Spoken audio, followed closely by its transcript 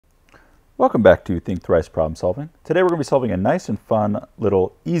Welcome back to Think Thrice Problem Solving. Today we're going to be solving a nice and fun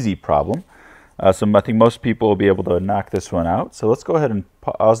little easy problem. I think most people will be able to knock this one out. So let's go ahead and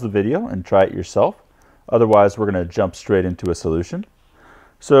pause the video and try it yourself. Otherwise we're going to jump straight into a solution.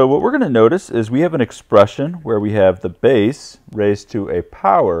 So what we're going to notice is we have an expression where we have the base raised to a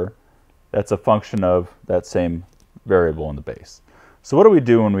power that's a function of that same variable in the base. So what do we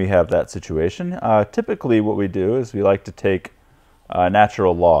do when we have that situation? Typically what we do is we like to take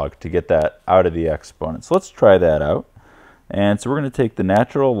natural log to get that out of the exponent. So let's try that out. And so we're going to take the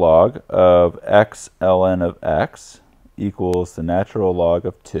natural log of x ln of x equals the natural log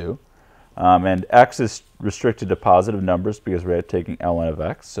of 2. And x is restricted to positive numbers because we're taking ln of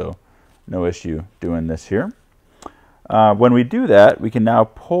x, so no issue doing this here. When we do that, we can now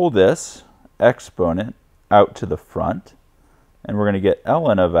pull this exponent out to the front, and we're going to get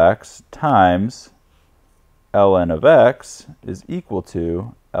ln of x times ln of x is equal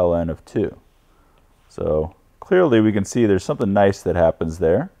to ln of 2. So clearly we can see there's something nice that happens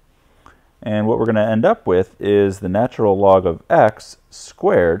there. And what we're going to end up with is the natural log of x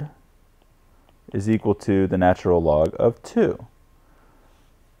squared is equal to the natural log of 2.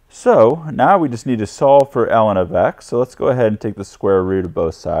 So now we just need to solve for ln of x. So let's go ahead and take the square root of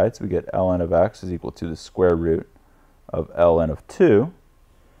both sides. We get ln of x is equal to the square root of ln of 2.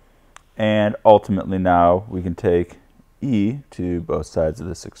 And ultimately now we can take e to both sides of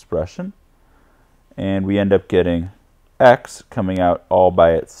this expression. And we end up getting x coming out all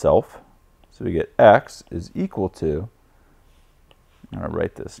by itself. So we get x is equal to, I'm going to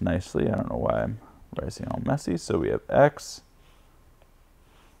write this nicely. I don't know why I'm writing all messy. So we have x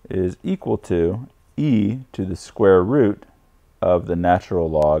is equal to e to the square root of the natural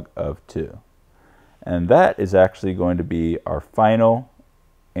log of 2. And that is actually going to be our final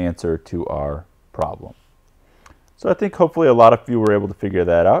answer to our problem. So I think hopefully a lot of you were able to figure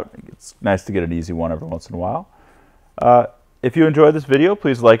that out. It's nice to get an easy one every once in a while. If you enjoyed this video,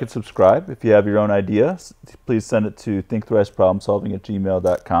 please like and subscribe. If you have your own ideas, please send it to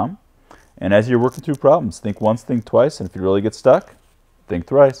thinkthriceproblemsolving@gmail.com. And as you're working through problems, think once, think twice, and if you really get stuck, think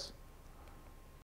thrice.